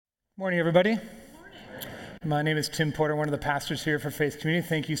Morning, everybody. My name is Tim Porter, one of the pastors here for Faith Community.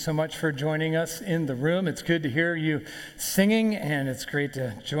 Thank you so much for joining us in the room. It's good to hear you singing, and it's great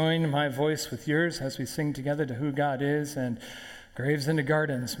to join my voice with yours as we sing together to Who God Is and Graves into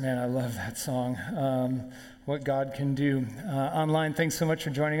Gardens. Man, I love that song. What God can do. Online, thanks so much for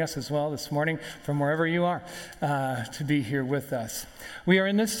joining us as well this morning from wherever you are to be here with us. We are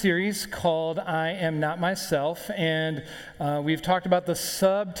in this series called I Am Not Myself, and we've talked about the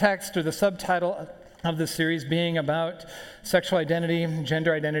subtext or the subtitle of the series being about sexual identity,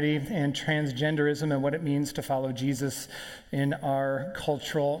 gender identity, and transgenderism and what it means to follow Jesus in our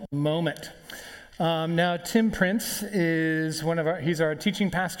cultural moment. Now, Tim Prince is he's our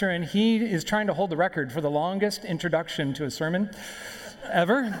teaching pastor, and he is trying to hold the record for the longest introduction to a sermon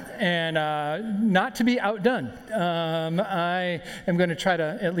ever, and not to be outdone. I am going to try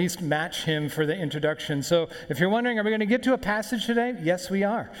to at least match him for the introduction. So if you're wondering, are we going to get to a passage today? Yes, we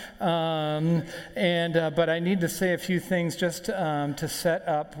are. But I need to say a few things just to set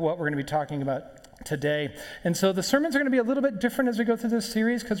up what we're going to be talking about today. And so the sermons are going to be a little bit different as we go through this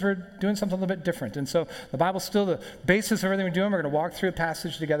series because we're doing something a little bit different. And so the Bible's still the basis of everything we're doing. We're going to walk through a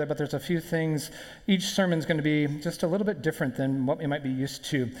passage together, but there's a few things. Each sermon's going to be just a little bit different than what we might be used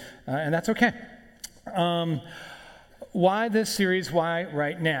to, and that's okay. Why this series? Why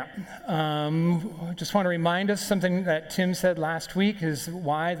right now? Just want to remind us something that Tim said last week is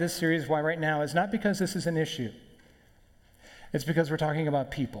why this series, why right now, is not because this is an issue. It's because we're talking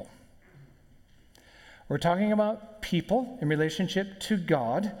about people. We're talking about people in relationship to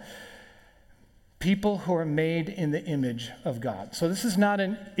God, people who are made in the image of God. So this is not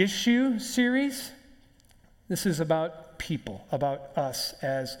an issue series. This is about people, about us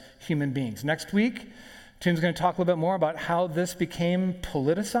as human beings. Next week, Tim's going to talk a little bit more about how this became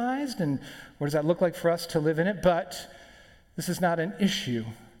politicized and what does that look like for us to live in it. But this is not an issue.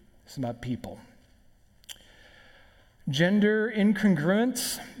 It's about people. Gender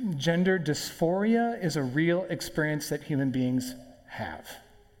incongruence, gender dysphoria is a real experience that human beings have.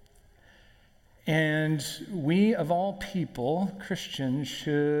 And we, of all people, Christians,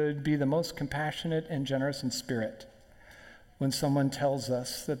 should be the most compassionate and generous in spirit when someone tells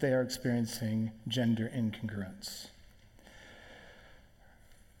us that they are experiencing gender incongruence.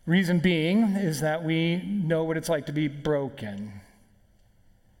 Reason being is that we know what it's like to be broken.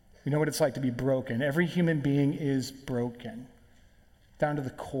 We know what it's like to be broken. Every human being is broken, down to the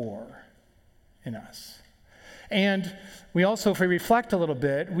core in us. And we also, if we reflect a little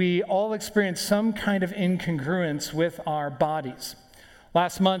bit, we all experience some kind of incongruence with our bodies.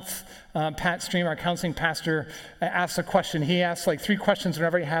 Last month, Pat Stream, our counseling pastor, asked a question. He asked like 3 questions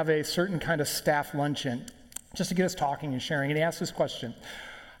whenever you have a certain kind of staff luncheon, just to get us talking and sharing. And he asked this question: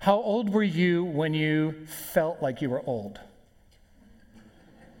 how old were you when you felt like you were old?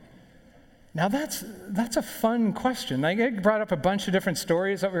 Now that's a fun question. Like, it brought up a bunch of different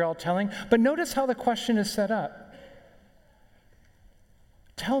stories that we're all telling, but notice how the question is set up.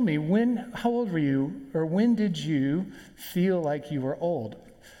 Tell me, how old were you, or when did you feel like you were old?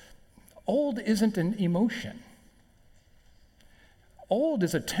 Old isn't an emotion. Old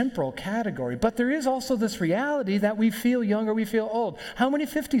is a temporal category, but there is also this reality that we feel young or we feel old. How many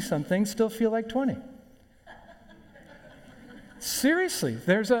 50-somethings still feel like 20? Seriously,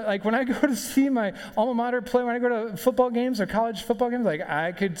 when I go to see my alma mater play, when I go to football games or college football games,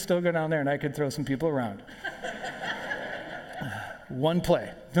 I could still go down there and I could throw some people around. One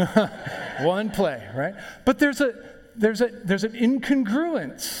play, right? But there's an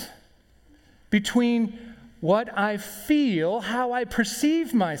incongruence between what I feel, how I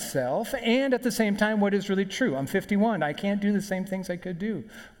perceive myself, and at the same time, what is really true. I'm 51. I can't do the same things I could do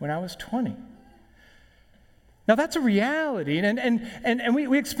when I was 20. Now, that's a reality, and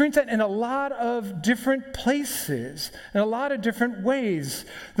we experience that in a lot of different places, in a lot of different ways.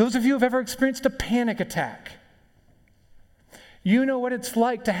 Those of you who have ever experienced a panic attack, you know what it's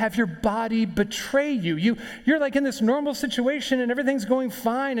like to have your body betray you. You're like in this normal situation, and everything's going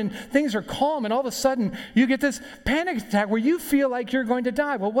fine, and things are calm, and all of a sudden, you get this panic attack where you feel like you're going to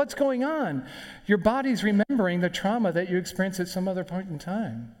die. Well, what's going on? Your body's remembering the trauma that you experienced at some other point in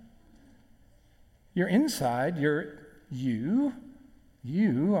time. You're inside, you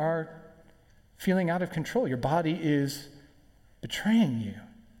are feeling out of control. Your body is betraying you.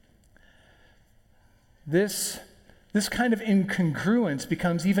 This kind of incongruence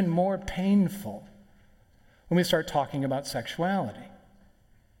becomes even more painful when we start talking about sexuality.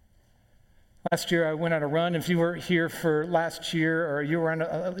 Last year, I went on a run. If you were here for last year, or you were on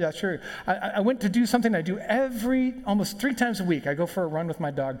last year, I went to do something I do almost 3 times a week. I go for a run with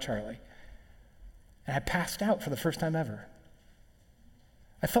my dog, Charlie. And I passed out for the first time ever.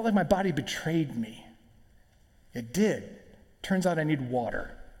 I felt like my body betrayed me. It did. Turns out I need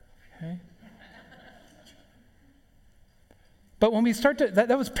water. Okay? But when we start to,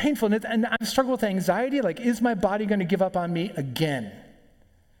 that was painful, and I struggle with anxiety, like, is my body going to give up on me again?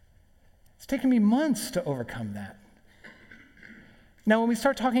 It's taken me months to overcome that. Now, when we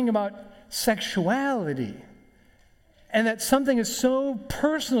start talking about sexuality, and that something is so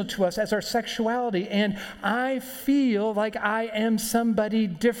personal to us as our sexuality, and I feel like I am somebody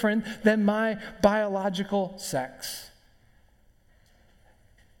different than my biological sex.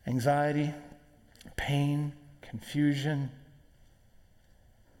 Anxiety, pain, confusion,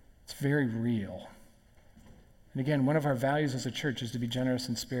 it's very real. And again, one of our values as a church is to be generous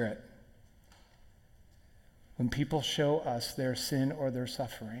in spirit. When people show us their sin or their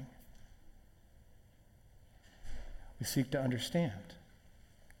suffering, we seek to understand.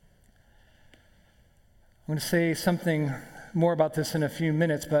 I'm going to say something more about this in a few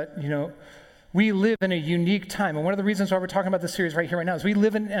minutes, but we live in a unique time. And one of the reasons why we're talking about this series right here, right now, is we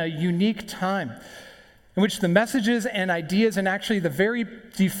live in a unique time in which the messages and ideas and actually the very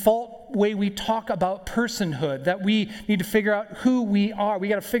default way we talk about personhood, that we need to figure out who we are. We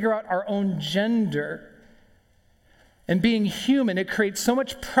got to figure out our own gender. And being human, it creates so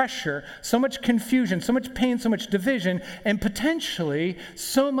much pressure, so much confusion, so much pain, so much division, and potentially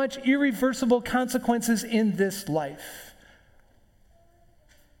so much irreversible consequences in this life.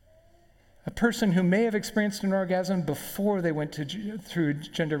 A person who may have experienced an orgasm before they went through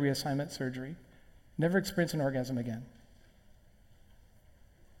gender reassignment surgery never experienced an orgasm again.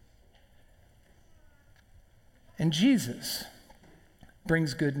 And Jesus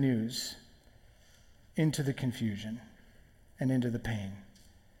brings good news into the confusion and into the pain.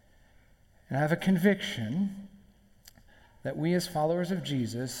 And I have a conviction that we as followers of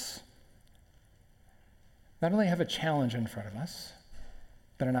Jesus not only have a challenge in front of us,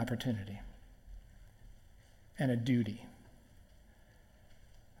 but an opportunity and a duty.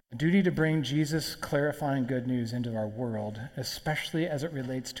 A duty to bring Jesus clarifying good news into our world, especially as it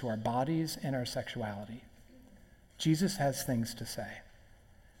relates to our bodies and our sexuality. Jesus has things to say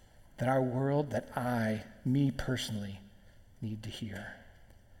that our world, that me personally, need to hear.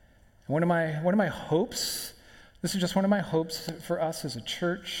 And one of my hopes, this is just one of my hopes for us as a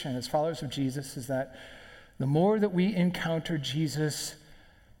church and as followers of Jesus, is that the more that we encounter Jesus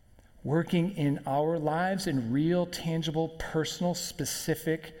working in our lives in real, tangible, personal,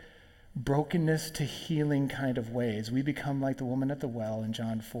 specific, brokenness to healing kind of ways, we become like the woman at the well in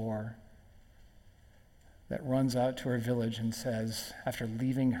John 4 that runs out to her village and says, after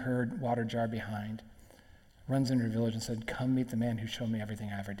leaving her water jar behind, runs into her village and said, "Come meet the man who showed me everything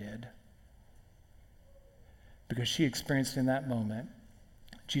I ever did." Because she experienced in that moment,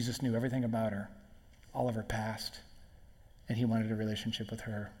 Jesus knew everything about her, all of her past, and he wanted a relationship with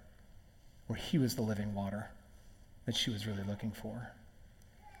her where he was the living water that she was really looking for.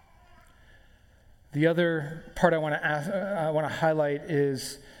 The other part I want to highlight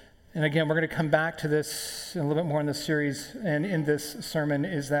is, and again, we're going to come back to this a little bit more in this series and in this sermon,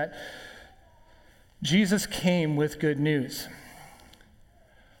 is that Jesus came with good news.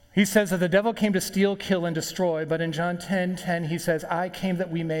 He says that the devil came to steal, kill, and destroy, but in John 10:10, he says, "I came that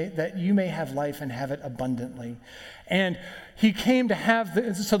you may have life and have it abundantly." And he came to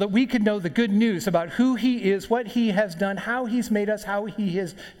have so that we could know the good news about who he is, what he has done, how he's made us, how he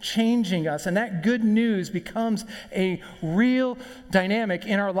is changing us. And that good news becomes a real dynamic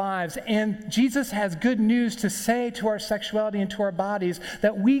in our lives. And Jesus has good news to say to our sexuality and to our bodies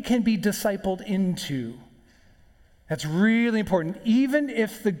that we can be discipled into. That's really important, even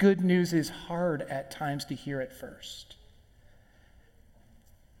if the good news is hard at times to hear at first.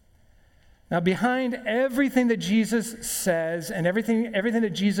 Now, behind everything that Jesus says and everything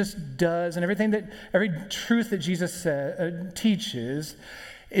that Jesus does and every truth that Jesus teaches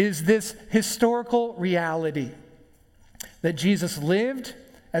is this historical reality that Jesus lived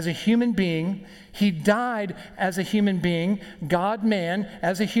as a human being. He died as a human being, God-man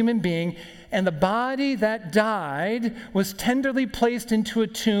as a human being, and the body that died was tenderly placed into a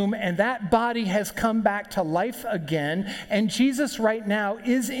tomb, and that body has come back to life again, and Jesus right now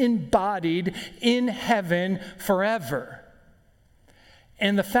is embodied in heaven forever.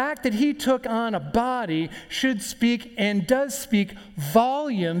 And the fact that he took on a body should speak and does speak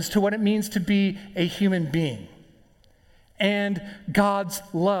volumes to what it means to be a human being and God's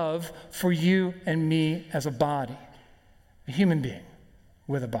love for you and me as a body, a human being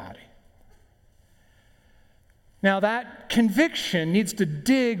with a body. Now, that conviction needs to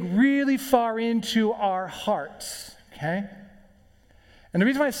dig really far into our hearts, okay? And the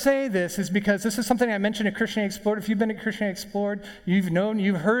reason why I say this is because this is something I mentioned at Christianity Explored. If you've been at Christianity Explored,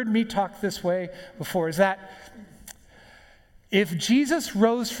 you've heard me talk this way before, is that if Jesus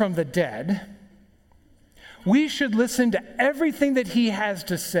rose from the dead, we should listen to everything that he has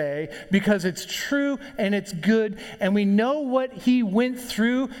to say because it's true and it's good, and we know what he went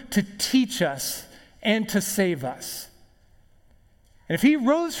through to teach us and to save us. And if he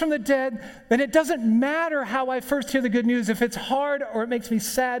rose from the dead, then it doesn't matter how I first hear the good news. If it's hard or it makes me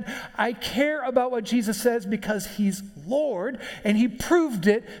sad, I care about what Jesus says because he's Lord, and he proved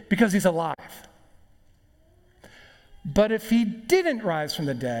it because he's alive. But if he didn't rise from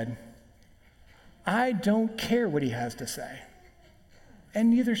the dead, I don't care what he has to say. And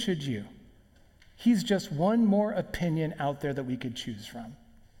neither should you. He's just one more opinion out there that we could choose from.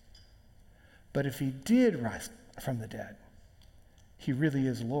 But if he did rise from the dead, he really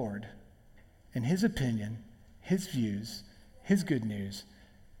is Lord. And his opinion, his views, his good news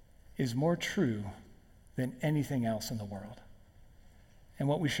is more true than anything else in the world. And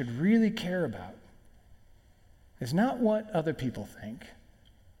what we should really care about is not what other people think,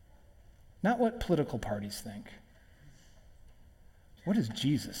 not what political parties think. What does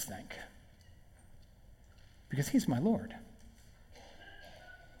Jesus think? Because he's my Lord.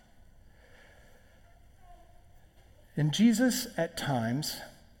 And Jesus, at times,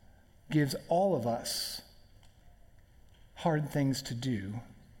 gives all of us hard things to do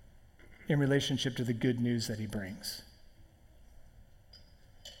in relationship to the good news that he brings.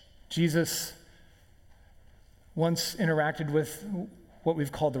 Jesus once interacted with what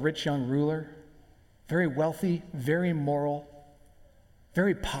we've called the rich young ruler, very wealthy, very moral,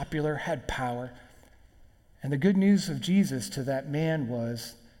 very popular, had power. And the good news of Jesus to that man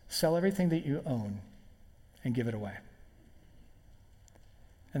was, sell everything that you own and give it away.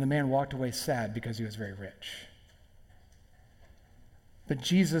 And the man walked away sad because he was very rich. But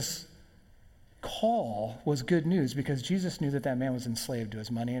Jesus' call was good news because Jesus knew that that man was enslaved to his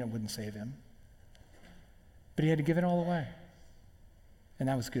money and it wouldn't save him. But he had to give it all away. And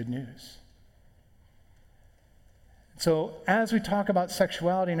that was good news. So as we talk about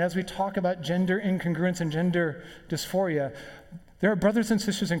sexuality and as we talk about gender incongruence and gender dysphoria, there are brothers and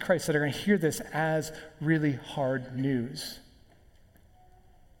sisters in Christ that are going to hear this as really hard news.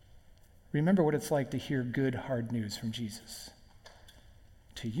 Remember what it's like to hear good, hard news from Jesus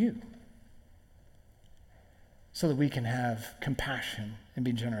to you, so that we can have compassion and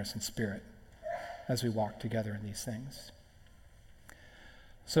be generous in spirit as we walk together in these things.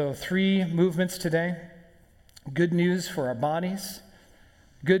 So 3 movements today: good news for our bodies,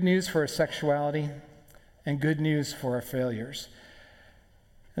 good news for our sexuality, and good news for our failures.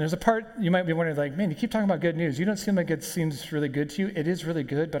 And there's a part you might be wondering, like, man, you keep talking about good news. You don't seem like it seems really good to you. It is really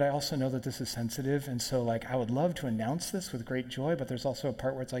good, but I also know that this is sensitive. And so, like, I would love to announce this with great joy, but there's also a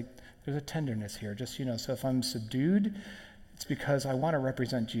part where it's like, there's a tenderness here, just, so if I'm subdued, it's because I want to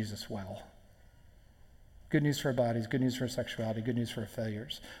represent Jesus well. Good news for our bodies, good news for our sexuality, good news for our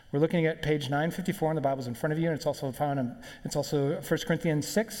failures. We're looking at page 954 in the Bibles in front of you, and it's also found it's also 1 Corinthians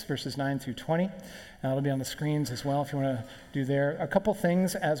 6, verses 9 through 20. It'll be on the screens as well if you want to do there. A couple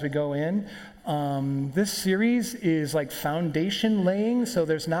things as we go in. This series is like foundation laying, so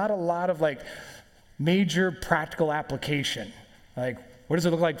there's not a lot of like major practical application. Like, what does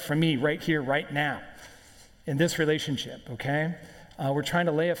it look like for me right here, right now, in this relationship, okay? We're trying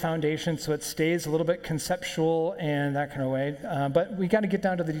to lay a foundation so it stays a little bit conceptual and that kind of way. But we got to get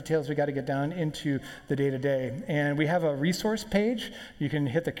down to the details. We got to get down into the day-to-day. And we have a resource page. You can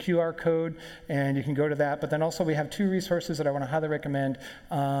hit the QR code and you can go to that. But then also we have 2 resources that I want to highly recommend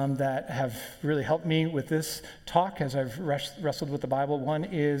that have really helped me with this talk as I've wrestled with the Bible. One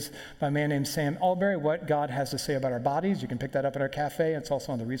is by a man named Sam Allberry, What God Has to Say About Our Bodies. You can pick that up at our cafe. It's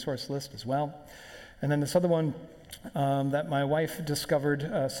also on the resource list as well. And then this other one that my wife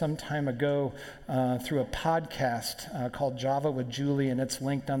discovered some time ago through a podcast called Java with Julie, and it's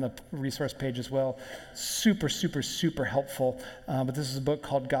linked on the resource page as well. Super, super, super helpful. But this is a book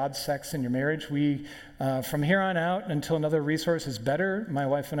called God, Sex, and Your Marriage. We, from here on out until another resource is better, my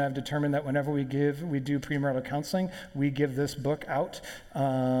wife and I have determined that whenever we do premarital counseling, we give this book out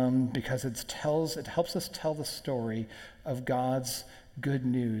because it helps us tell the story of God's good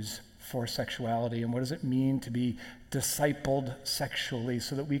news for sexuality and what does it mean to be discipled sexually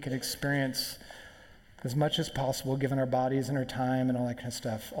so that we can experience as much as possible, given our bodies and our time and all that kind of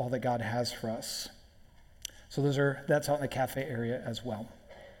stuff, all that God has for us. So that's out in the cafe area as well.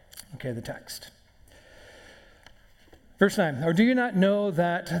 Okay, the text. Verse 9, or do you not know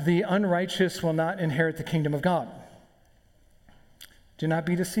that the unrighteous will not inherit the kingdom of God? Do not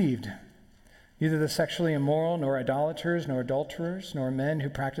be deceived. Neither the sexually immoral, nor idolaters, nor adulterers, nor men who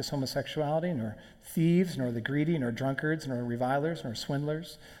practice homosexuality, nor thieves, nor the greedy, nor drunkards, nor revilers, nor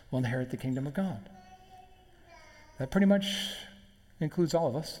swindlers will inherit the kingdom of God. That pretty much includes all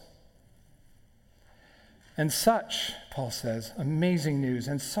of us. And such, Paul says, amazing news,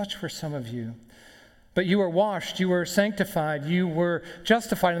 and such were some of you. But you were washed, you were sanctified, you were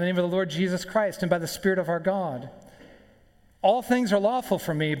justified in the name of the Lord Jesus Christ and by the Spirit of our God. All things are lawful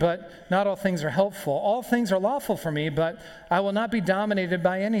for me, but not all things are helpful. All things are lawful for me, but I will not be dominated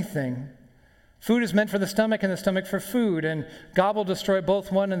by anything. Food is meant for the stomach and the stomach for food, and God will destroy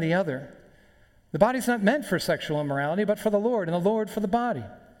both one and the other. The body's not meant for sexual immorality, but for the Lord, and the Lord for the body.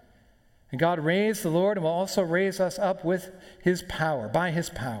 And God raised the Lord and will also raise us up with his power, by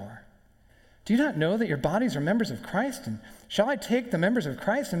his power. Do you not know that your bodies are members of Christ? And shall I take the members of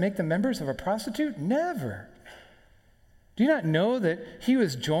Christ and make them members of a prostitute? Never. Do you not know that he who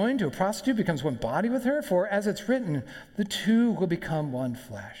is joined to a prostitute becomes one body with her? For as it's written, the two will become one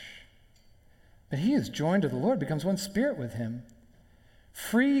flesh. But he who is joined to the Lord becomes one spirit with him.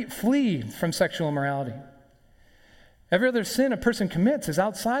 Flee from sexual immorality. Every other sin a person commits is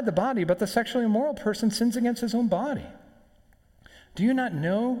outside the body, but the sexually immoral person sins against his own body. Do you not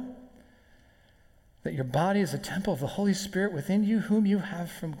know that your body is a temple of the Holy Spirit within you, whom you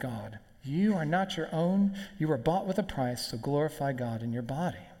have from God? You are not your own. You were bought with a price, so glorify God in your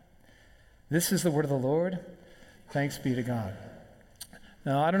body. This is the word of the Lord. Thanks be to God.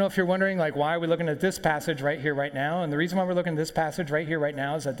 Now, I don't know if you're wondering, why are we looking at this passage right here, right now? And the reason why we're looking at this passage right here, right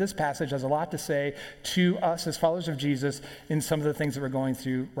now is that this passage has a lot to say to us as followers of Jesus in some of the things that we're going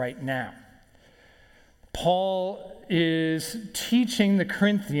through right now. Paul is teaching the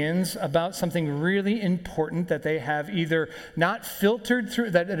Corinthians about something really important that they have either not filtered through,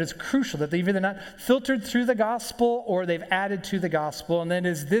 that it is crucial, that they've either not filtered through the gospel or they've added to the gospel, and that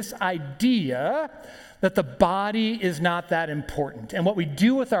is this idea that the body is not that important, and what we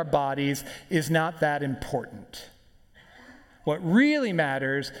do with our bodies is not that important. What really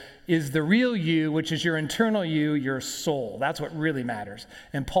matters is the real you, which is your internal you, your soul. That's what really matters.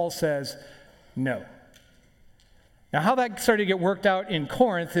 And Paul says, no. Now, how that started to get worked out in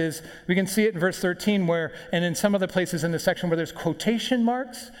Corinth is, we can see it in verse 13 where, and in some other places in the section where there's quotation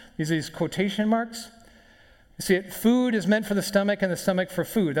marks, these quotation marks. You see it, food is meant for the stomach and the stomach for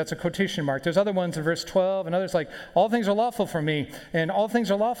food. That's a quotation mark. There's other ones in verse 12 and others like, all things are lawful for me, and all things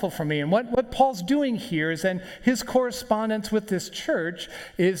are lawful for me. And what Paul's doing here is then his correspondence with this church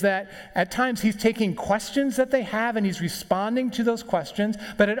is that at times he's taking questions that they have and he's responding to those questions,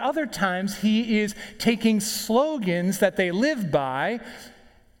 but at other times he is taking slogans that they live by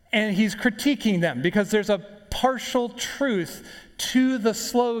and he's critiquing them because there's a partial truth to the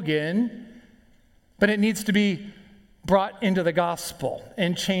slogan, but it needs to be brought into the gospel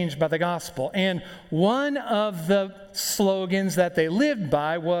and changed by the gospel. And one of the slogans that they lived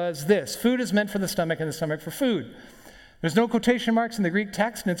by was this: food is meant for the stomach and the stomach for food. There's no quotation marks in the Greek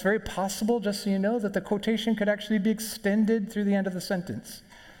text, and it's very possible, just so you know, that the quotation could actually be extended through the end of the sentence.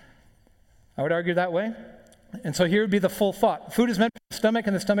 I would argue that way. And so here would be the full thought. Food is meant for the stomach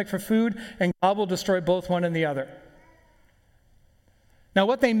and the stomach for food, and God will destroy both one and the other. Now,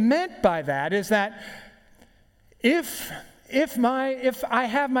 what they meant by that is that if I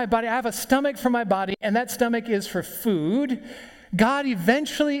have my body, I have a stomach for my body, and that stomach is for food, God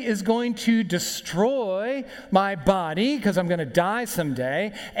eventually is going to destroy my body because I'm going to die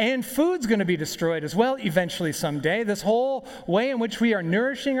someday, and food's going to be destroyed as well eventually someday. This whole way in which we are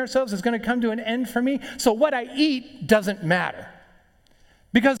nourishing ourselves is going to come to an end for me. So what I eat doesn't matter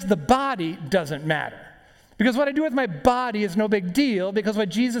because the body doesn't matter. Because what I do with my body is no big deal, because what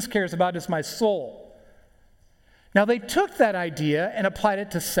Jesus cares about is my soul. Now, they took that idea and applied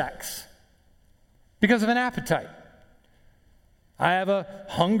it to sex because of an appetite. I have a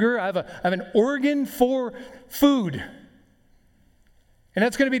hunger, I have an organ for food. And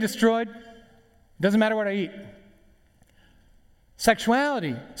that's going to be destroyed. It doesn't matter what I eat.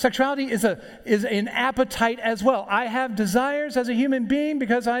 Sexuality is an appetite as well. I have desires as a human being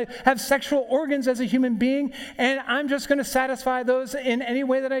because I have sexual organs as a human being, and I'm just going to satisfy those in any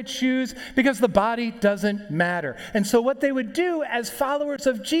way that I choose because the body doesn't matter. And so what they would do as followers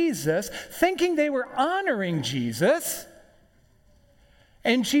of Jesus, thinking they were honoring Jesus,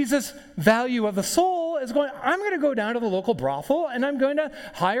 and Jesus' value of the soul is going, I'm going to go down to the local brothel and I'm going to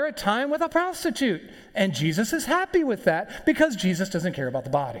hire a time with a prostitute. And Jesus is happy with that because Jesus doesn't care about the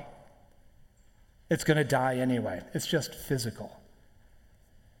body. It's going to die anyway. It's just physical.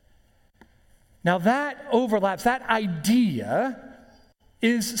 Now that overlaps, that idea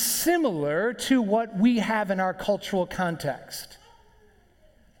is similar to what we have in our cultural context.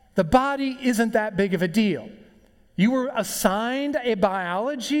 The body isn't that big of a deal. You were assigned a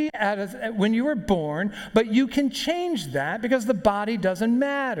biology when you were born, but you can change that because the body doesn't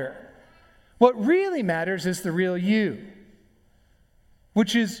matter. What really matters is the real you,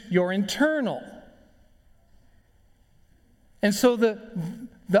 which is your internal. And so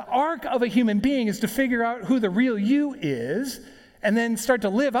the arc of a human being is to figure out who the real you is and then start to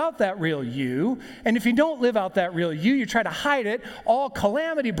live out that real you. And if you don't live out that real you try to hide it, all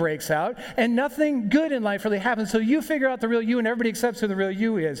calamity breaks out and nothing good in life really happens. So you figure out the real you and everybody accepts who the real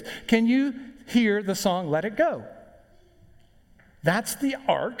you is. Can you hear the song Let It Go? That's the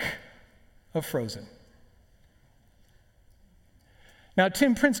arc of Frozen. Now,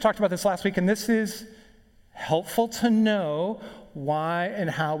 Tim Prince talked about this last week, and this is helpful to know why and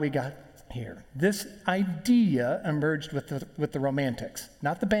how we got here. This idea emerged with the Romantics,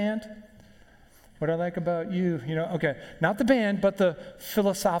 not the band. What I like about you, not the band, but the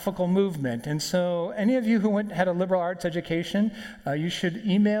philosophical movement. And so any of you who had a liberal arts education, you should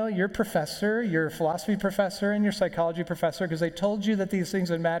email your professor, your philosophy professor, and your psychology professor, because they told you that these things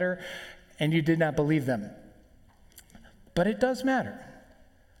would matter, and you did not believe them. But it does matter.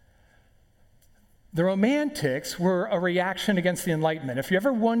 The Romantics were a reaction against the Enlightenment. If you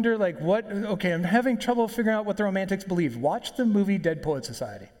ever wonder, I'm having trouble figuring out what the Romantics believed, watch the movie Dead Poets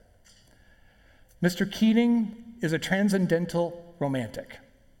Society. Mr. Keating is a transcendental romantic,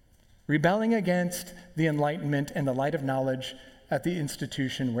 rebelling against the Enlightenment and the light of knowledge at the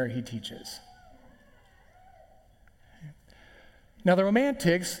institution where he teaches. Now, the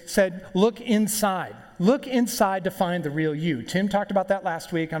Romantics said, look inside. Look inside to find the real you. Tim talked about that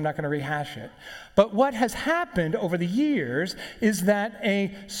last week. I'm not going to rehash it. But what has happened over the years is that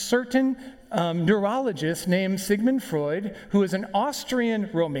a certain neurologist named Sigmund Freud, who is an Austrian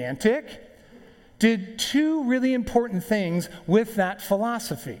Romantic, did two really important things with that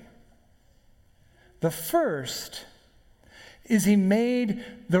philosophy. The first is he made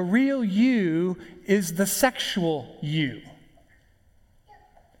the real you is the sexual you.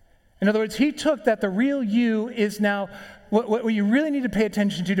 In other words, he took that the real you is now, what you really need to pay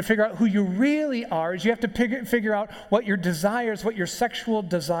attention to figure out who you really are is you have to figure out what your desires, what your sexual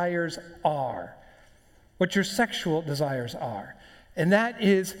desires are. What your sexual desires are. And that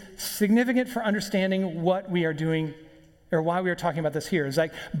is significant for understanding what we are doing or why we are talking about this here. It's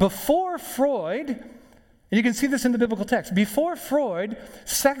like before Freud, and you can see this in the biblical text, before Freud,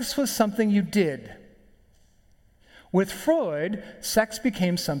 sex was something you did. With Freud, sex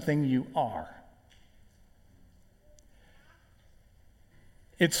became something you are.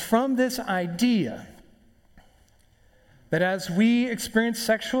 It's from this idea that as we experience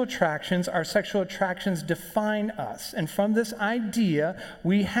sexual attractions, our sexual attractions define us. And from this idea,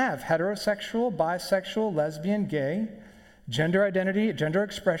 we have heterosexual, bisexual, lesbian, gay, gender identity, gender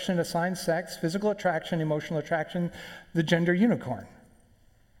expression, assigned sex, physical attraction, emotional attraction, the gender unicorn.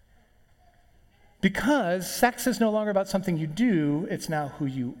 Because sex is no longer about something you do, it's now who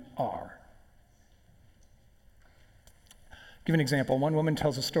you are. Give an example. One woman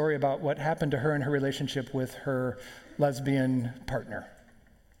tells a story about what happened to her in her relationship with her lesbian partner.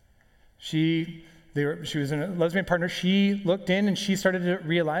 She was in a lesbian partner. She looked in and she started to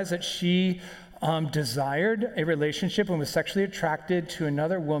realize that she desired a relationship and was sexually attracted to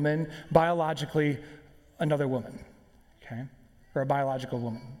another woman, biologically another woman, okay? Or a biological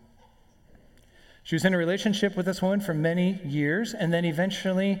woman. She was in a relationship with this woman for many years, and then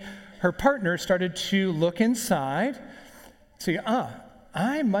eventually her partner started to look inside, see, I've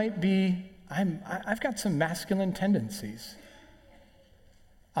got some masculine tendencies.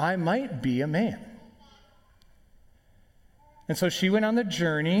 I might be a man. And so she went on the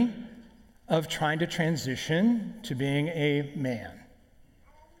journey of trying to transition to being a man.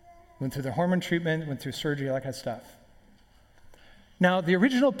 Went through the hormone treatment, went through surgery, all that kind of stuff. Now, the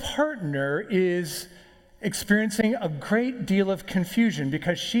original partner is experiencing a great deal of confusion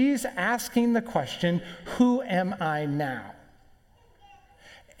because she's asking the question, who am I now?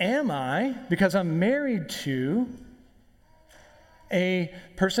 Am I, because I'm married to a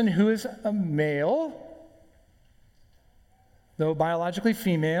person who is a male, though biologically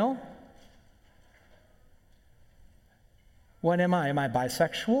female? What am I? Am I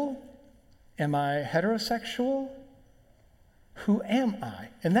bisexual? Am I heterosexual? Who am I?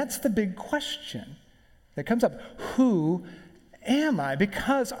 And that's the big question that comes up. Who am I?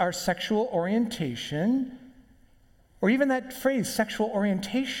 Because our sexual orientation, or even that phrase, sexual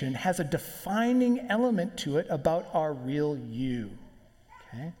orientation, has a defining element to it about our real you.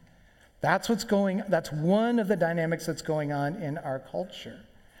 Okay? That's one of the dynamics that's going on in our culture.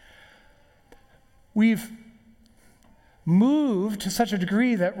 moved to such a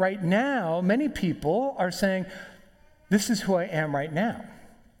degree that right now, many people are saying, this is who I am right now.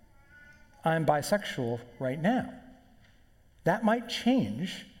 I'm bisexual right now. That might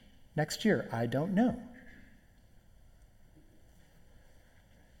change next year. I don't know.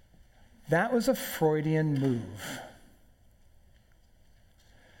 That was a Freudian move.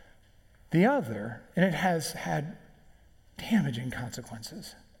 The other, and it has had damaging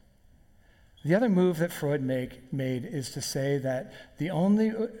consequences. The other move that Freud made is to say that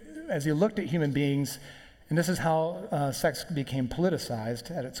as he looked at human beings, and this is how sex became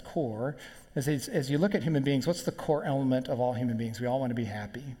politicized at its core, as you look at human beings, what's the core element of all human beings? We all want to be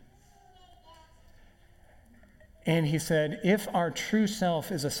happy. And he said, if our true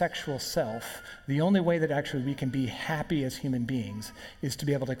self is a sexual self, the only way that actually we can be happy as human beings is to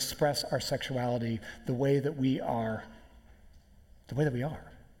be able to express our sexuality the way that we are.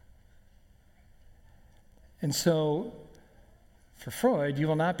 And so, for Freud, you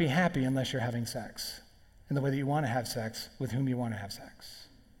will not be happy unless you're having sex in the way that you want to have sex with whom you want to have sex.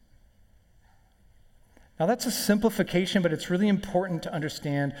 Now, that's a simplification, but it's really important to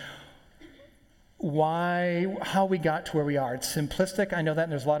understand how we got to where we are. It's simplistic, I know that,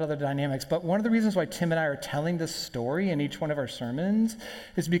 and there's a lot of other dynamics, but one of the reasons why Tim and I are telling this story in each one of our sermons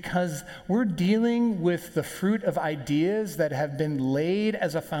is because we're dealing with the fruit of ideas that have been laid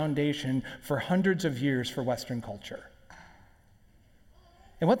as a foundation for hundreds of years for Western culture.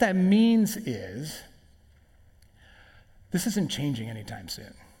 And what that means is, this isn't changing anytime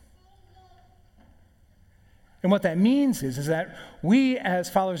soon. And what that means is that we, as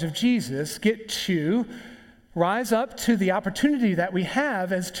followers of Jesus, get to rise up to the opportunity that we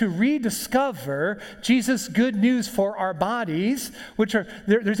have as to rediscover Jesus' good news for our bodies, which are,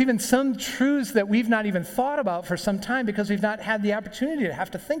 there's even some truths that we've not even thought about for some time because we've not had the opportunity to have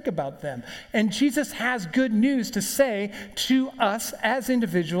to think about them. And Jesus has good news to say to us as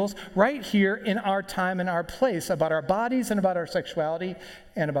individuals right here in our time and our place about our bodies and about our sexuality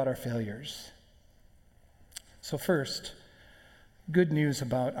and about our failures. So first, good news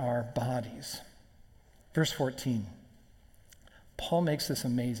about our bodies. Verse 14, Paul makes this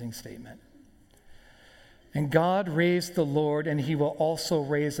amazing statement. And God raised the Lord, and he will also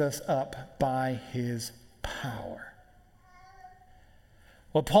raise us up by his power.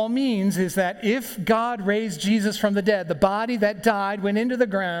 What Paul means is that if God raised Jesus from the dead, the body that died, went into the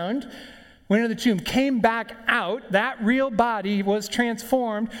ground, went into the tomb, came back out, that real body was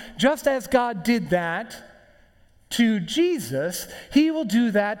transformed, just as God did that to Jesus, he will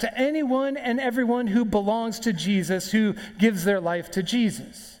do that to anyone and everyone who belongs to Jesus, who gives their life to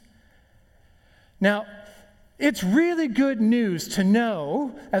Jesus. Now, it's really good news to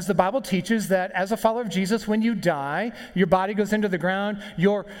know, as the Bible teaches, that as a follower of Jesus, when you die, your body goes into the ground,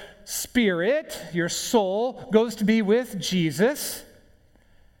 your spirit, your soul, goes to be with Jesus.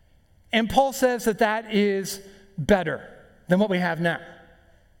 And Paul says that that is better than what we have now.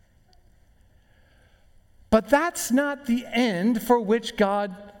 But that's not the end for which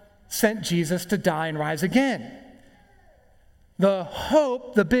God sent Jesus to die and rise again. The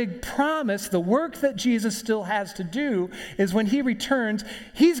hope, the big promise, the work that Jesus still has to do is when he returns,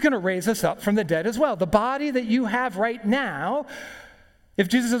 he's going to raise us up from the dead as well. The body that you have right now, if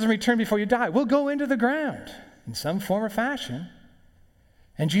Jesus doesn't return before you die, will go into the ground in some form or fashion.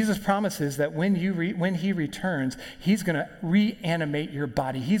 And Jesus promises that when he returns, he's going to reanimate your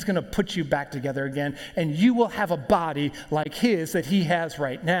body. He's going to put you back together again, and you will have a body like his that he has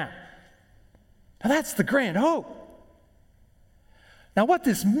right now. Now that's the grand hope. Now what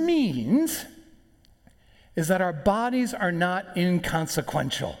this means is that our bodies are not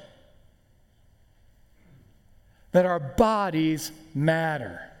inconsequential. That our bodies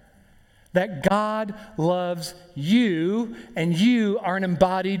matter. That God loves you, and you are an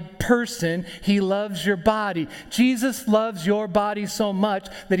embodied person. He loves your body. Jesus loves your body so much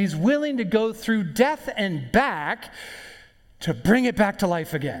that he's willing to go through death and back to bring it back to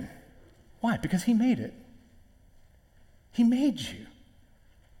life again. Why? Because he made it. He made you.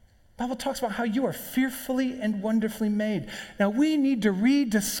 The Bible talks about how you are fearfully and wonderfully made. Now, we need to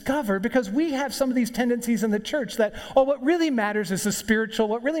rediscover, because we have some of these tendencies in the church that, what really matters is the spiritual,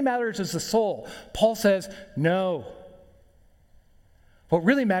 what really matters is the soul. Paul says, no. What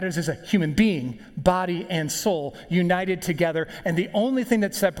really matters is a human being, body and soul, united together, and the only thing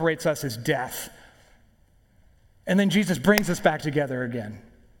that separates us is death. And then Jesus brings us back together again.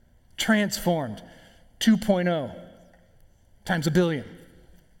 Transformed. 2.0 times a billion.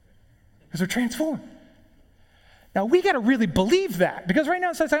 Because they're transformed. Now, we got to really believe that, because right now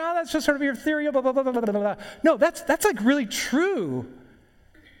it's like, that's just sort of your theory, blah, blah, blah, blah, blah, blah. No, that's like really true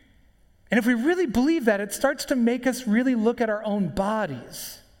And if we really believe that, it starts to make us really look at our own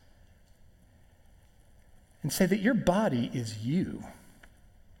bodies and say that your body is you.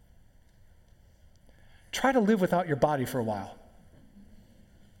 Try to live without your body for a while.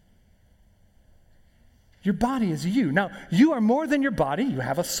 Your body is you. Now, you are more than your body. You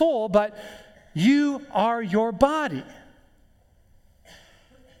have a soul, but you are your body.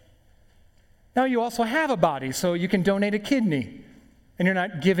 Now, you also have a body, so you can donate a kidney, and you're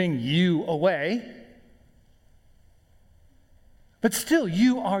not giving you away. But still,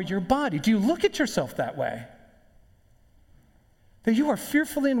 you are your body. Do you look at yourself that way? That you are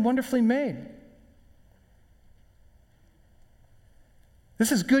fearfully and wonderfully made.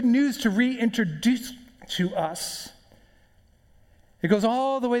 This is good news to reintroduce to us. It goes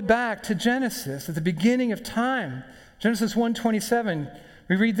all the way back to Genesis, at the beginning of time. Genesis 1:27,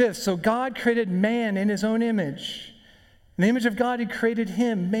 we read this: So God created man in his own image. In the image of God, he created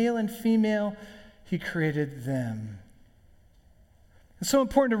him. Male and female, he created them. It's so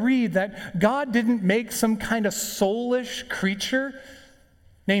important to read that God didn't make some kind of soulish creature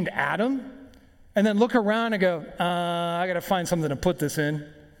named Adam and then look around and go, I got to find something to put this in.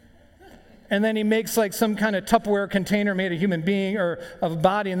 And then he makes like some kind of Tupperware container made of human being or of a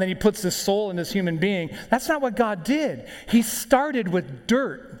body, and then he puts this soul in this human being. That's not what God did. He started with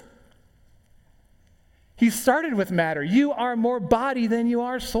dirt. He started with matter. You are more body than you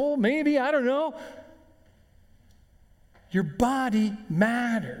are soul, maybe, I don't know. Your body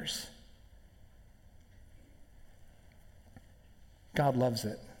matters. God loves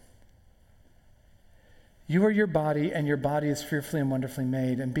it. You are your body, and your body is fearfully and wonderfully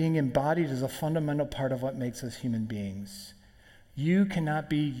made. And being embodied is a fundamental part of what makes us human beings. You cannot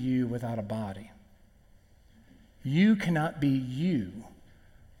be you without a body. You cannot be you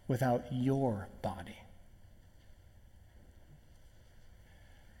without your body.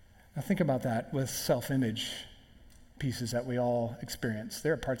 Now think about that with self-image pieces that we all experience.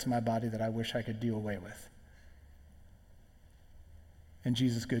 There are parts of my body that I wish I could do away with. And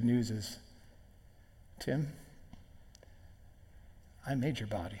Jesus' good news is, Tim, I made your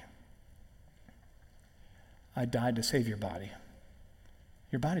body. I died to save your body.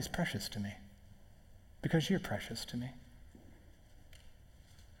 Your body's precious to me because you're precious to me.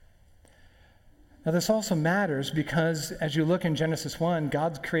 Now, this also matters because as you look in Genesis 1,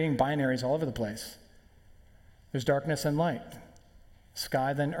 God's creating binaries all over the place. There's darkness and light,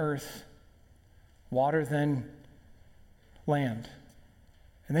 sky then earth, water then land.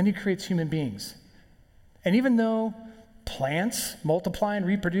 And then he creates human beings. And even though plants multiply and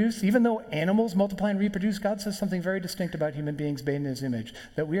reproduce, even though animals multiply and reproduce, God says something very distinct about human beings made in his image,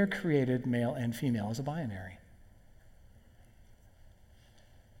 that we are created male and female as a binary.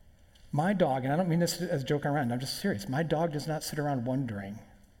 My dog, and I don't mean this as joking around, I'm just serious, my dog does not sit around wondering.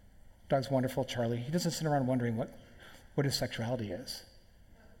 Dog's wonderful, Charlie. He doesn't sit around wondering what his sexuality is.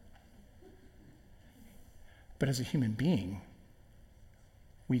 But as a human being,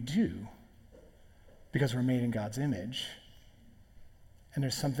 we do, because we're made in God's image. And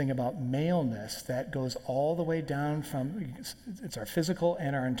there's something about maleness that goes all the way down from, it's our physical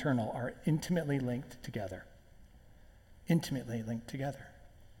and our internal are intimately linked together. Intimately linked together.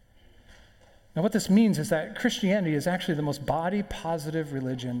 Now what this means is that Christianity is actually the most body-positive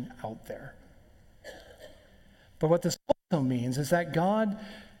religion out there. But what this also means is that God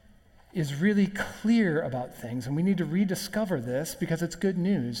is really clear about things, and we need to rediscover this because it's good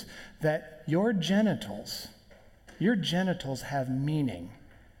news, that your genitals have meaning,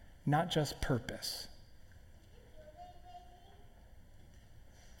 not just purpose.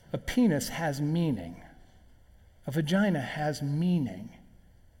 A penis has meaning. A vagina has meaning.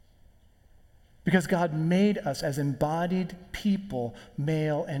 Because God made us as embodied people,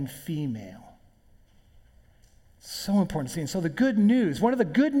 male and female. So important to see. And so the good news, one of the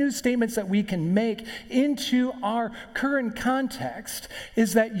good news statements that we can make into our current context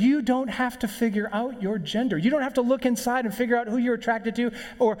is that you don't have to figure out your gender. You don't have to look inside and figure out who you're attracted to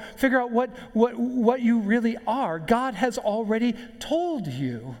or figure out what you really are. God has already told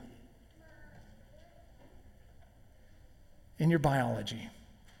you in your biology,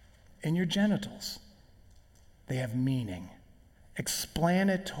 in your genitals. They have meaning,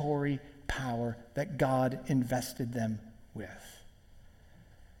 explanatory power that God invested them with.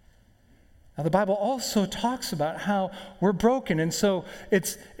 Now the Bible also talks about how we're broken, and so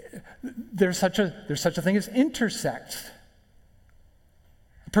there's such a thing as intersex.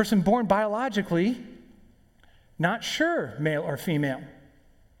 A person born biologically, not sure male or female.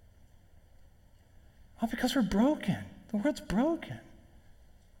 Well, because we're broken. The world's broken.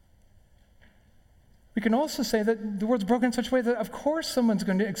 We can also say that the world's broken in such a way that, of course, someone's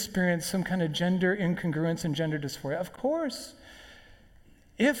going to experience some kind of gender incongruence and gender dysphoria. Of course.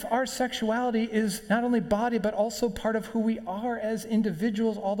 If our sexuality is not only body, but also part of who we are as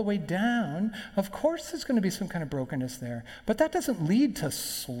individuals all the way down, of course there's going to be some kind of brokenness there. But that doesn't lead to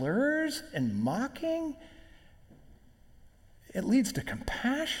slurs and mocking. It leads to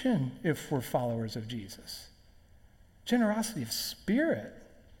compassion if we're followers of Jesus. Generosity of spirit.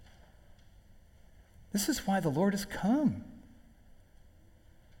 This is why the Lord has come.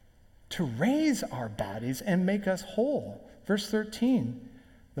 To raise our bodies and make us whole. Verse 13.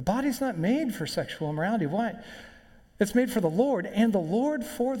 The body's not made for sexual immorality. Why? It's made for the Lord, and the Lord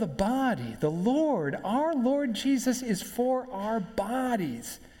for the body. The Lord, our Lord Jesus, is for our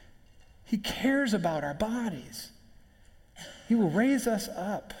bodies. He cares about our bodies. He will raise us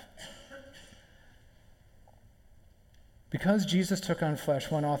up. Because Jesus took on flesh,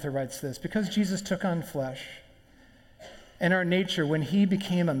 one author writes this, because Jesus took on flesh and our nature when he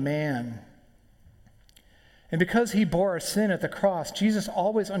became a man, and because he bore our sin at the cross, Jesus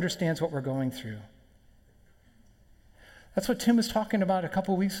always understands what we're going through. That's what Tim was talking about a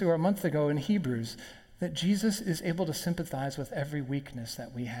couple weeks ago or a month ago in Hebrews, that Jesus is able to sympathize with every weakness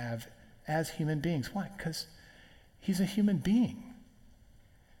that we have as human beings. Why? Because he's a human being.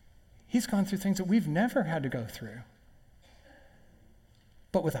 He's gone through things that we've never had to go through,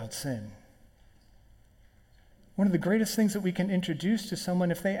 but without sin. One of the greatest things that we can introduce to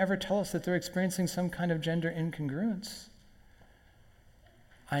someone if they ever tell us that they're experiencing some kind of gender incongruence,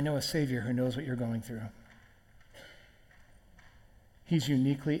 I know a Savior who knows what you're going through. He's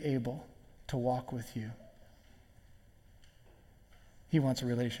uniquely able to walk with you. He wants a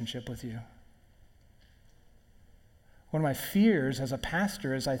relationship with you. One of my fears as a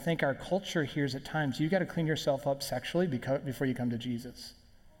pastor is I think our culture hears at times, you got to clean yourself up sexually before you come to Jesus.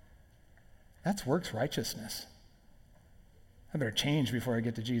 That's works righteousness. I better change before I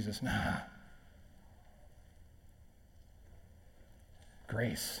get to Jesus. Nah.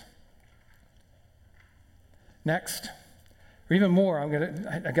 Grace. Next, or even more,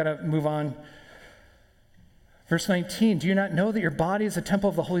 I got to move on. Verse 19, do you not know that your body is a temple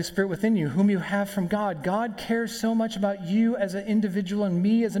of the Holy Spirit within you, whom you have from God? God cares so much about you as an individual and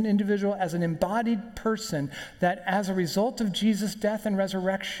me as an individual, as an embodied person, that as a result of Jesus' death and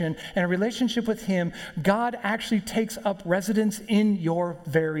resurrection and a relationship with him, God actually takes up residence in your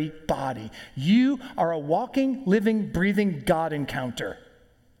very body. You are a walking, living, breathing God encounter.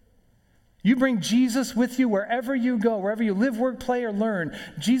 You bring Jesus with you wherever you go, wherever you live, work, play, or learn.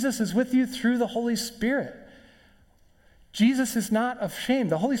 Jesus is with you through the Holy Spirit. Jesus is not ashamed.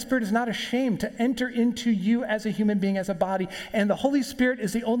 The Holy Spirit is not ashamed to enter into you as a human being, as a body. And the Holy Spirit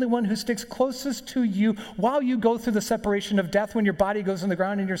is the only one who sticks closest to you while you go through the separation of death, when your body goes on the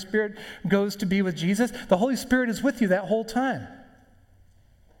ground and your spirit goes to be with Jesus. The Holy Spirit is with you that whole time.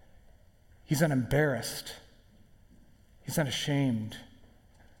 He's unembarrassed. He's not ashamed.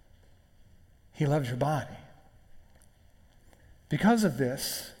 He loves your body. Because of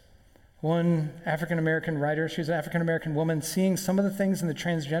this, one African-American writer, she was an African-American woman, seeing some of the things in the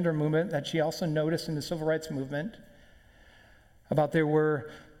transgender movement that she also noticed in the civil rights movement, about there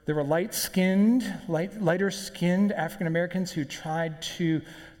were lighter-skinned African-Americans who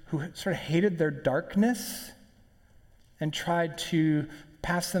sort of hated their darkness and tried to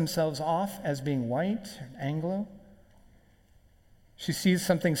pass themselves off as being white and Anglo. She sees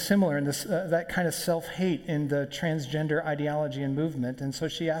something similar in this, that kind of self-hate in the transgender ideology and movement. And so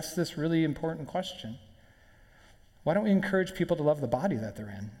she asks this really important question. Why don't we encourage people to love the body that they're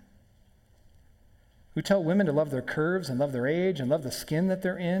in? We tell women to love their curves and love their age and love the skin that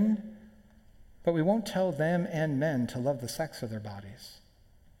they're in, but we won't tell them and men to love the sex of their bodies.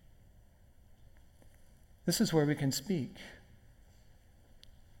 This is where we can speak.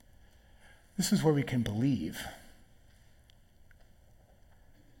 This is where we can believe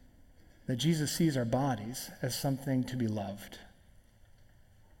that Jesus sees our bodies as something to be loved.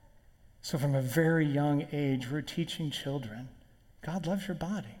 So from a very young age, we're teaching children, God loves your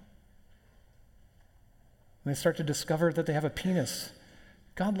body. When they start to discover that they have a penis,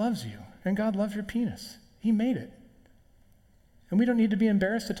 God loves you, and God loves your penis. He made it. And we don't need to be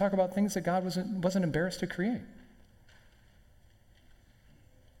embarrassed to talk about things that God wasn't embarrassed to create.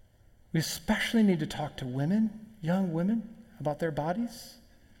 We especially need to talk to women, young women, about their bodies.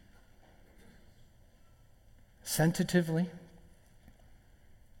 Sensitively.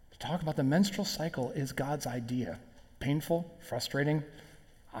 To talk about the menstrual cycle is God's idea. Painful, frustrating,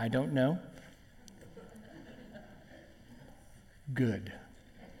 I don't know. Good.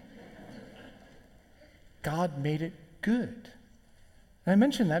 God made it good. And I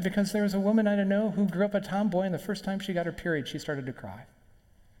mention that because there was a woman I know who grew up a tomboy, and the first time she got her period, she started to cry.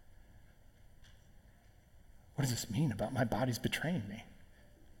 What does this mean about my body's betraying me?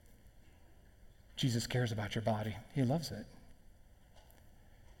 Jesus cares about your body. He loves it.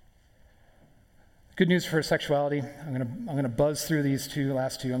 Good news for sexuality. I'm going to buzz through these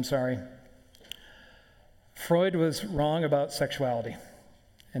last two. I'm sorry. Freud was wrong about sexuality.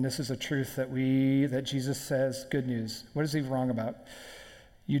 And this is a truth that Jesus says, good news. What is he wrong about?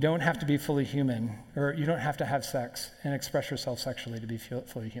 You don't have to be fully human, or you don't have to have sex and express yourself sexually to be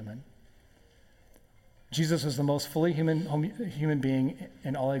fully human. Jesus was the most fully human being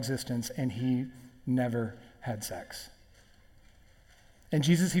in all existence, and he never had sex. And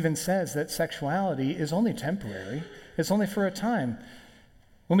Jesus even says that sexuality is only temporary. It's only for a time.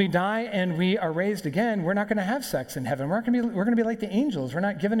 When we die and we are raised again, we're not going to have sex in heaven. We're going to be like the angels. We're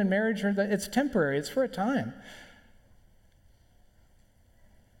not given in marriage. It's temporary. It's for a time.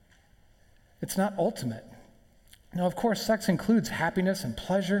 It's not ultimate. Now, of course, sex includes happiness and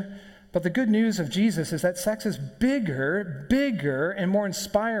pleasure, but the good news of Jesus is that sex is bigger, and more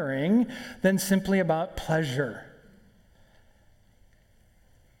inspiring than simply about pleasure.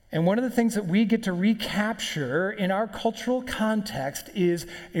 And one of the things that we get to recapture in our cultural context is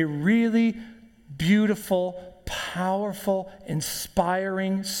a really beautiful, powerful,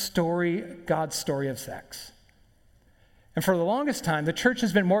 inspiring story, God's story of sex. And for the longest time, the church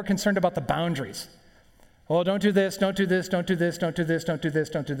has been more concerned about the boundaries. Oh, don't do this, don't do this, don't do this, don't do this, don't do this,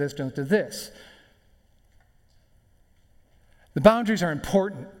 don't do this, don't do this. The boundaries are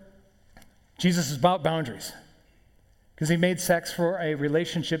important. Jesus is about boundaries because he made sex for a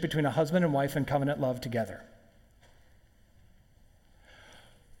relationship between a husband and wife in covenant love together.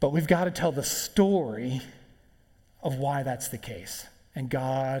 But we've got to tell the story of why that's the case. And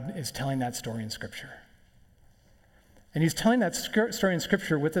God is telling that story in Scripture. And he's telling that story in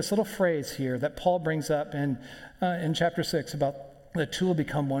Scripture with this little phrase here that Paul brings up in chapter 6 about the two will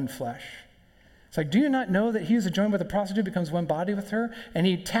become one flesh. It's like, do you not know that he who is joined with a prostitute becomes one body with her? And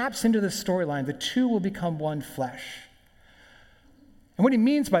he taps into this storyline, the two will become one flesh. And what he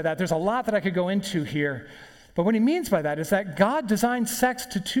means by that, there's a lot that I could go into here, but what he means by that is that God designed sex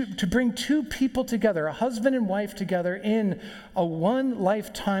to bring two people together, a husband and wife together in a one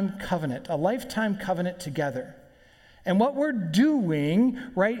lifetime covenant together. And what we're doing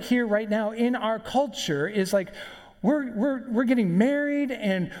right here, right now in our culture is like we're getting married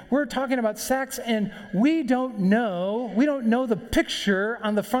and we're talking about sex and we don't know the picture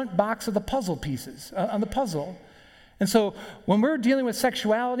on the front box of the puzzle pieces, on the puzzle. And so when we're dealing with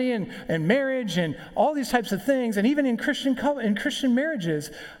sexuality and marriage and all these types of things, and even in Christian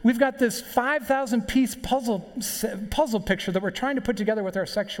marriages, we've got this 5,000-piece puzzle picture that we're trying to put together with our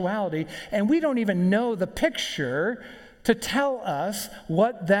sexuality, and we don't even know the picture to tell us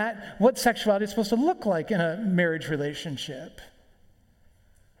what sexuality is supposed to look like in a marriage relationship.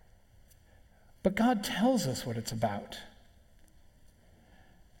 But God tells us what it's about.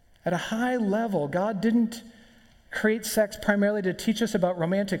 At a high level, God didn't create sex primarily to teach us about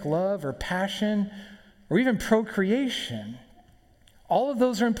romantic love or passion or even procreation. All of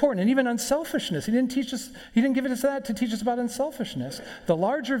those are important, and even unselfishness. He didn't give us that to teach us about unselfishness. The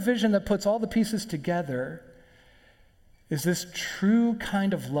larger vision that puts all the pieces together is this true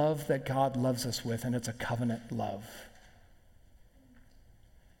kind of love that God loves us with, and it's a covenant love.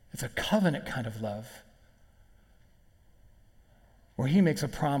 It's a covenant kind of love where he makes a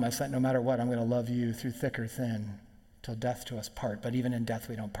promise that no matter what, I'm going to love you through thick or thin till death do us part. But even in death,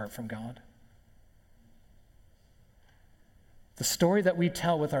 we don't part from God. The story that we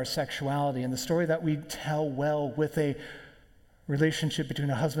tell with our sexuality and the story that we tell well with a relationship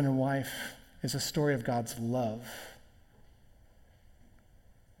between a husband and wife is a story of God's love.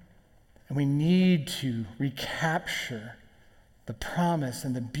 And we need to recapture the promise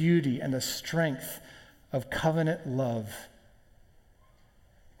and the beauty and the strength of covenant love.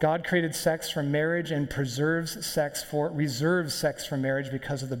 God created sex for marriage and reserves sex for marriage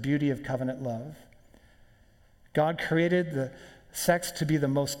because of the beauty of covenant love. God created the sex to be the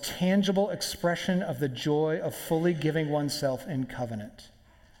most tangible expression of the joy of fully giving oneself in covenant.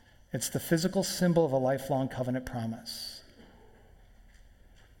 It's the physical symbol of a lifelong covenant promise.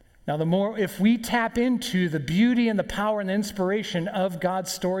 Now, if we tap into the beauty and the power and the inspiration of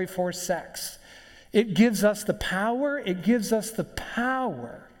God's story for sex, it gives us the power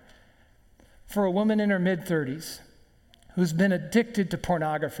for a woman in her mid-30s who's been addicted to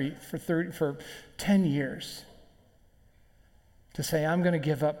pornography for 10 years to say, I'm going to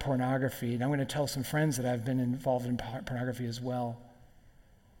give up pornography, and I'm going to tell some friends that I've been involved in pornography as well,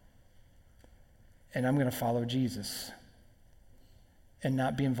 and I'm going to follow Jesus. and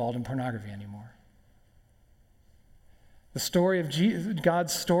not be involved in pornography anymore. The story of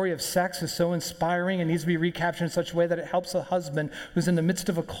God's story of sex is so inspiring and needs to be recaptured in such a way that it helps a husband who's in the midst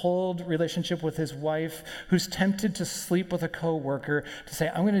of a cold relationship with his wife, who's tempted to sleep with a coworker, to say,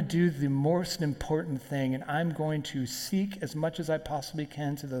 I'm going to do the most important thing, and I'm going to seek as much as I possibly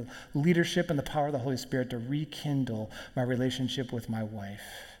can to the leadership and the power of the Holy Spirit to rekindle my relationship with my wife.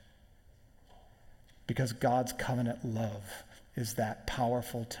 Because God's covenant love is that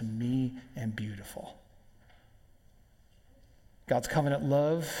powerful to me and beautiful. God's covenant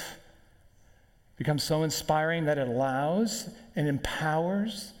love becomes so inspiring that it allows and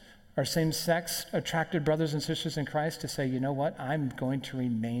empowers our same-sex attracted brothers and sisters in Christ to say, you know what, I'm going to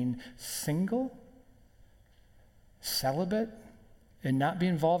remain single, celibate, and not be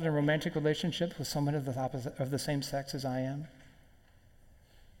involved in romantic relationships with someone of the same sex as I am.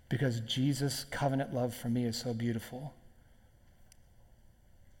 Because Jesus' covenant love for me is so beautiful.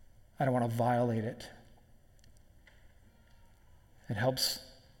 I don't want to violate it. It helps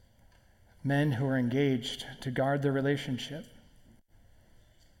men who are engaged to guard their relationship.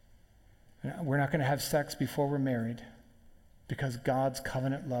 We're not going to have sex before we're married because God's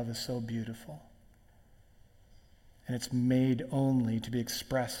covenant love is so beautiful. And it's made only to be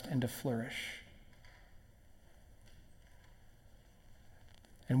expressed and to flourish.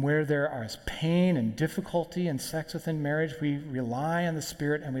 And where there is pain and difficulty in sex within marriage, we rely on the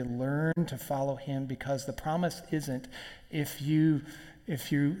Spirit and we learn to follow Him, because the promise isn't if you're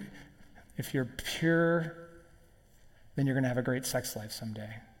pure, then you're going to have a great sex life someday.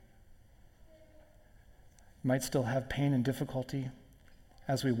 You might still have pain and difficulty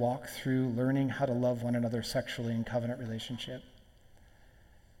as we walk through learning how to love one another sexually in covenant relationship.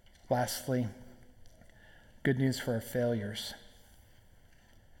 Lastly, good news for our failures.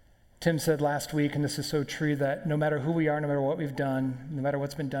 Tim said last week, and this is so true, that no matter who we are, no matter what we've done, no matter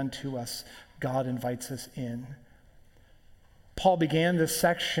what's been done to us, God invites us in. Paul began this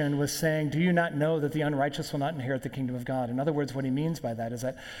section with saying, do you not know that the unrighteous will not inherit the kingdom of God? In other words, what he means by that is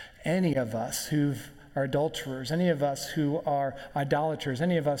that any of us who are adulterers, any of us who are idolaters,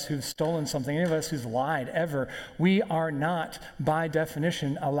 any of us who've stolen something, any of us who've lied ever, we are not, by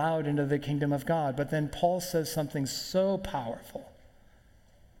definition, allowed into the kingdom of God. But then Paul says something so powerful.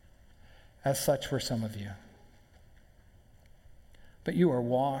 As such were some of you. But you are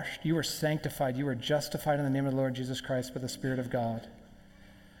washed, you are sanctified, you are justified in the name of the Lord Jesus Christ by the Spirit of God.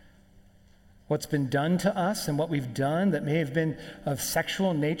 What's been done to us and what we've done that may have been of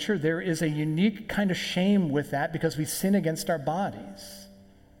sexual nature, there is a unique kind of shame with that because we sin against our bodies.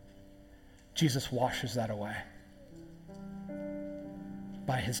 Jesus washes that away.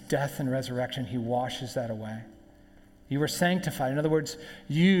 By his death and resurrection, he washes that away. You are sanctified. In other words,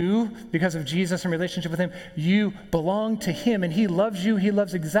 you, because of Jesus and relationship with him, you belong to him, and he loves you. He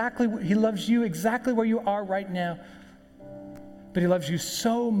loves you exactly where you are right now. But he loves you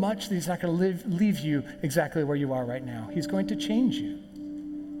so much that he's not going to leave you exactly where you are right now. He's going to change you.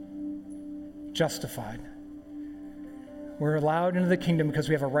 Justified. We're allowed into the kingdom because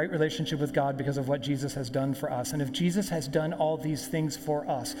we have a right relationship with God because of what Jesus has done for us. And if Jesus has done all these things for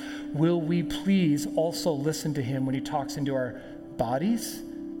us, will we please also listen to him when he talks into our bodies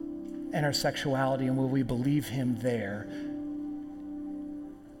and our sexuality, and will we believe him there?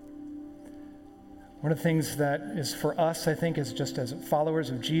 One of the things that is for us, I think, is just as followers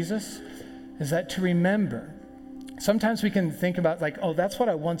of Jesus, is that to remember. Sometimes we can think about like, oh, that's what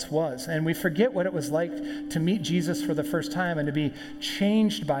I once was. And we forget what it was like to meet Jesus for the first time and to be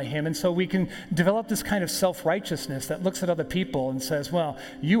changed by him. And so we can develop this kind of self-righteousness that looks at other people and says, well,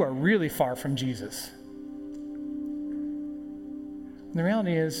 you are really far from Jesus. And the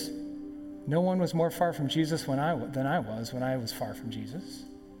reality is, no one was more far from Jesus than I was when I was far from Jesus.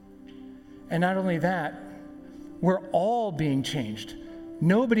 And not only that, we're all being changed.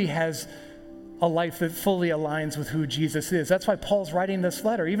 Nobody has a life that fully aligns with who Jesus is. That's why Paul's writing this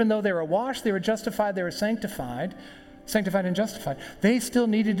letter. Even though they were washed, they were justified, they were sanctified and justified, they still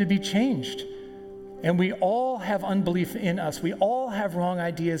needed to be changed. And we all have unbelief in us. We all have wrong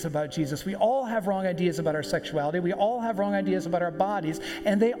ideas about Jesus. We all have wrong ideas about our sexuality. We all have wrong ideas about our bodies,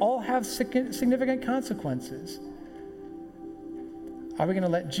 and they all have significant consequences. Are we going to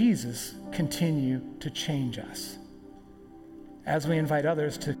let Jesus continue to change us as we invite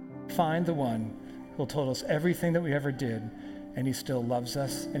others to find the one who will told us everything that we ever did, and he still loves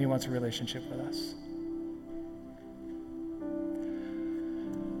us and he wants a relationship with us?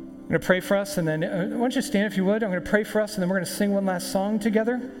 I'm going to pray for us, and then why don't you stand if you would. I'm going to pray for us, and then we're going to sing one last song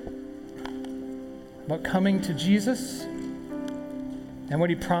together about coming to Jesus and what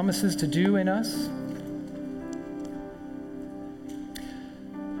he promises to do in us.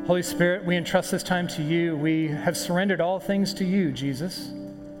 Holy Spirit, we entrust this time to you. We have surrendered all things to you, Jesus.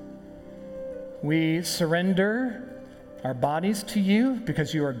 We surrender our bodies to you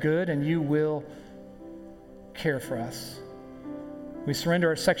because you are good and you will care for us. We surrender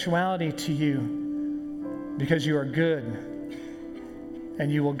our sexuality to you because you are good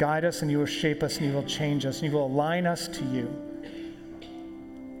and you will guide us and you will shape us and you will change us and you will align us to you.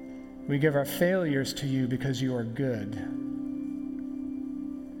 We give our failures to you because you are good.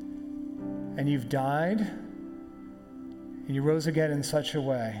 And you've died and you rose again in such a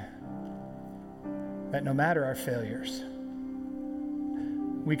way that no matter our failures,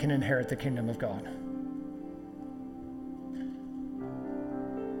 we can inherit the kingdom of God.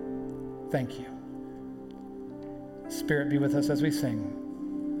 Thank you. Spirit, be with us as we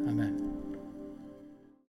sing. Amen.